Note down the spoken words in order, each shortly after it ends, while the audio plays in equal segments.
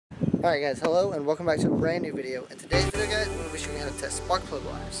Alright guys, hello and welcome back to a brand new video. In today's video guys, we're going to be showing you how to test spark plug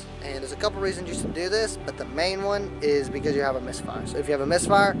wires. And there's a couple reasons you should do this, but the main one is because you have a misfire. So if you have a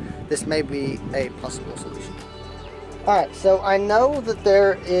misfire, this may be a possible solution. Alright, so I know that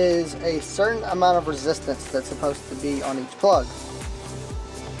there is a certain amount of resistance that's supposed to be on each plug.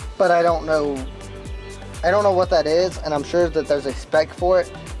 But I don't know what that is, and I'm sure that there's a spec for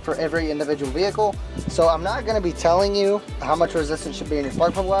it for every individual vehicle. So I'm not going to be telling you how much resistance should be in your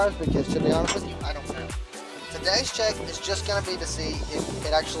spark plug wires because, to be honest with you, I don't know. Today's check is just going to be to see if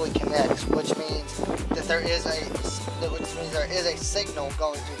it actually connects, which means that there is a signal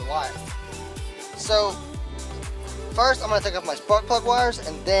going through the wire. So first I'm going to take off my spark plug wires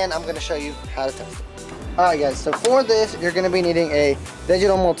and then I'm going to show you how to test it. Alright guys, so for this you're going to be needing a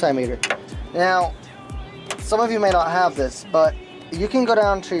digital multimeter. Now some of you may not have this, but you can go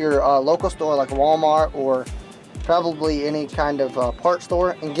down to your local store like Walmart or probably any kind of part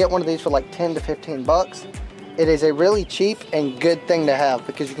store and get one of these for like 10 to 15 bucks. It is a really cheap and good thing to have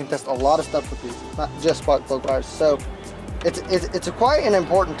because you can test a lot of stuff with these, not just spark plug wires. So it's quite an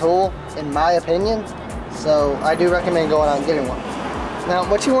important tool in my opinion, so I do recommend going out and getting one. Now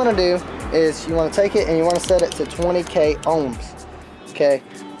what you want to do is you want to take it and you want to set it to 20k ohms. Okay,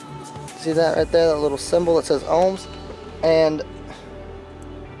 see that right there, that little symbol that says ohms? And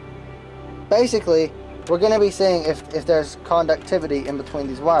basically we're going to be seeing if there's conductivity in between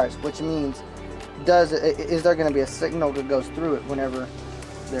these wires, which means is there going to be a signal that goes through it whenever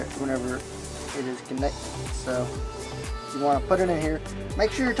it is connected. So you want to put it in here,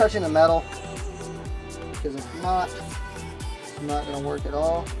 make sure you're touching the metal, because if not, it's not going to work at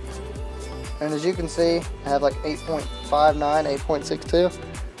all. And as you can see, I have like 8.59, 8.62.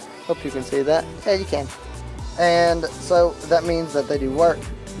 Hope you can see that. Yeah, you can. And so that means that they do work.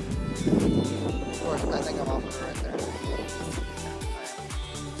 Of course, I think I'm off of it right there.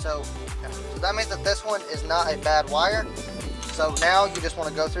 So that means that this one is not a bad wire. So now you just want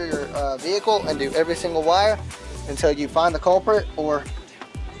to go through your vehicle and do every single wire until you find the culprit or,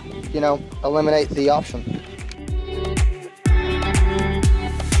 you know, eliminate the option.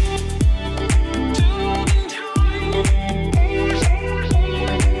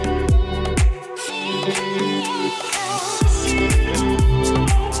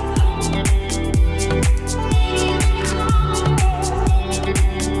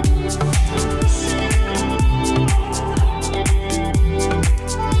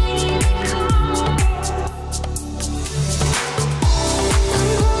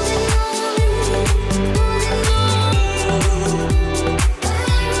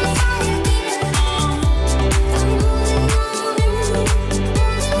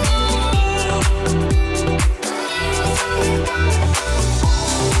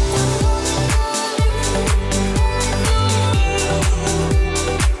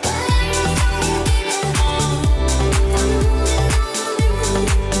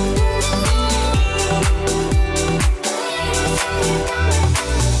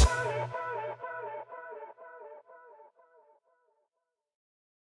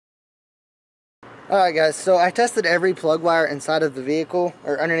 Alright guys, so I tested every plug wire inside of the vehicle,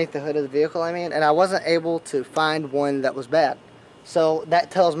 or underneath the hood of the vehicle I mean, and I wasn't able to find one that was bad. So that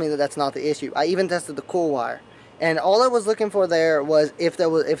tells me that that's not the issue. I even tested the coil wire, and all I was looking for there was if there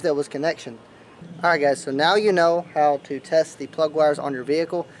was connection. Alright guys, so now you know how to test the plug wires on your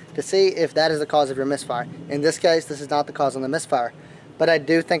vehicle to see if that is the cause of your misfire. In this case, this is not the cause of the misfire, but I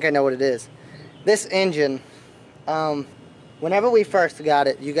do think I know what it is. This engine, whenever we first got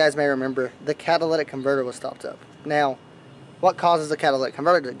it, you guys may remember, the catalytic converter was stopped up. Now, what causes the catalytic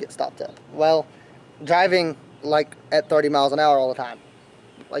converter to get stopped up? Well, driving like at 30 miles an hour all the time.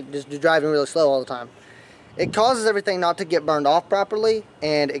 Like just driving really slow all the time. It causes everything not to get burned off properly,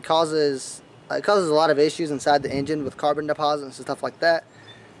 and it causes a lot of issues inside the engine with carbon deposits and stuff like that.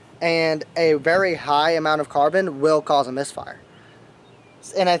 And a very high amount of carbon will cause a misfire.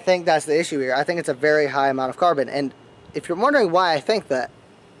 And I think that's the issue here. I think it's a very high amount of carbon. And if you're wondering why I think that,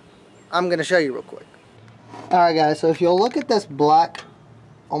 I'm going to show you real quick. Alright guys, so if you'll look at this black,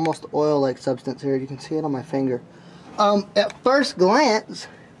 almost oil-like substance here, you can see it on my finger. At first glance,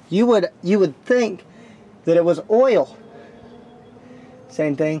 you would think that it was oil.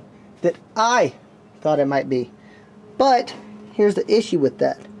 Same thing that I thought it might be. But here's the issue with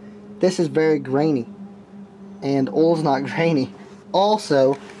that. This is very grainy, and oil's not grainy.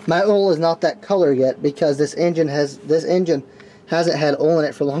 Also, my oil is not that color yet because this engine hasn't had oil in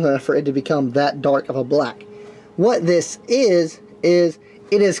it for long enough for it to become that dark of a black. What this is it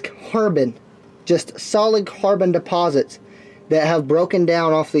is carbon, just solid carbon deposits that have broken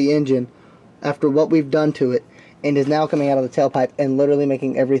down off the engine after what we've done to it, and is now coming out of the tailpipe and literally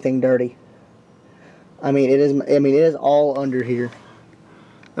making everything dirty. I mean, it is all under here.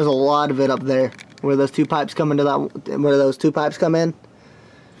 There's a lot of it up there where those two pipes come into that, where those two pipes come in.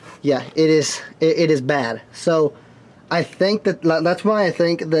 Yeah, it is bad. So I think that's why I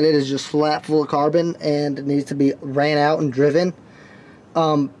think that it is just flat full of carbon and it needs to be ran out and driven.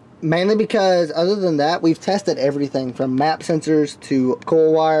 Mainly because other than that, we've tested everything from map sensors to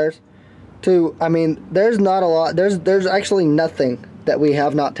coil wires to, I mean, there's not a lot. There's actually nothing that we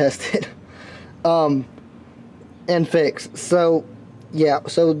have not tested and fixed. So yeah,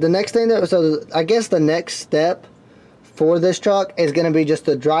 so the next thing I guess the next step for this truck is going to be just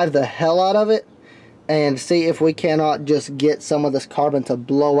to drive the hell out of it and see if we cannot just get some of this carbon to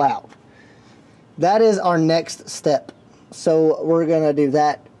blow out. That is our next step. So we're going to do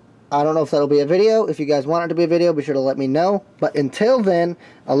that. I don't know if that'll be a video. If you guys want it to be a video, be sure to let me know. But until then,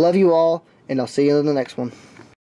 I love you all, and I'll see you in the next one.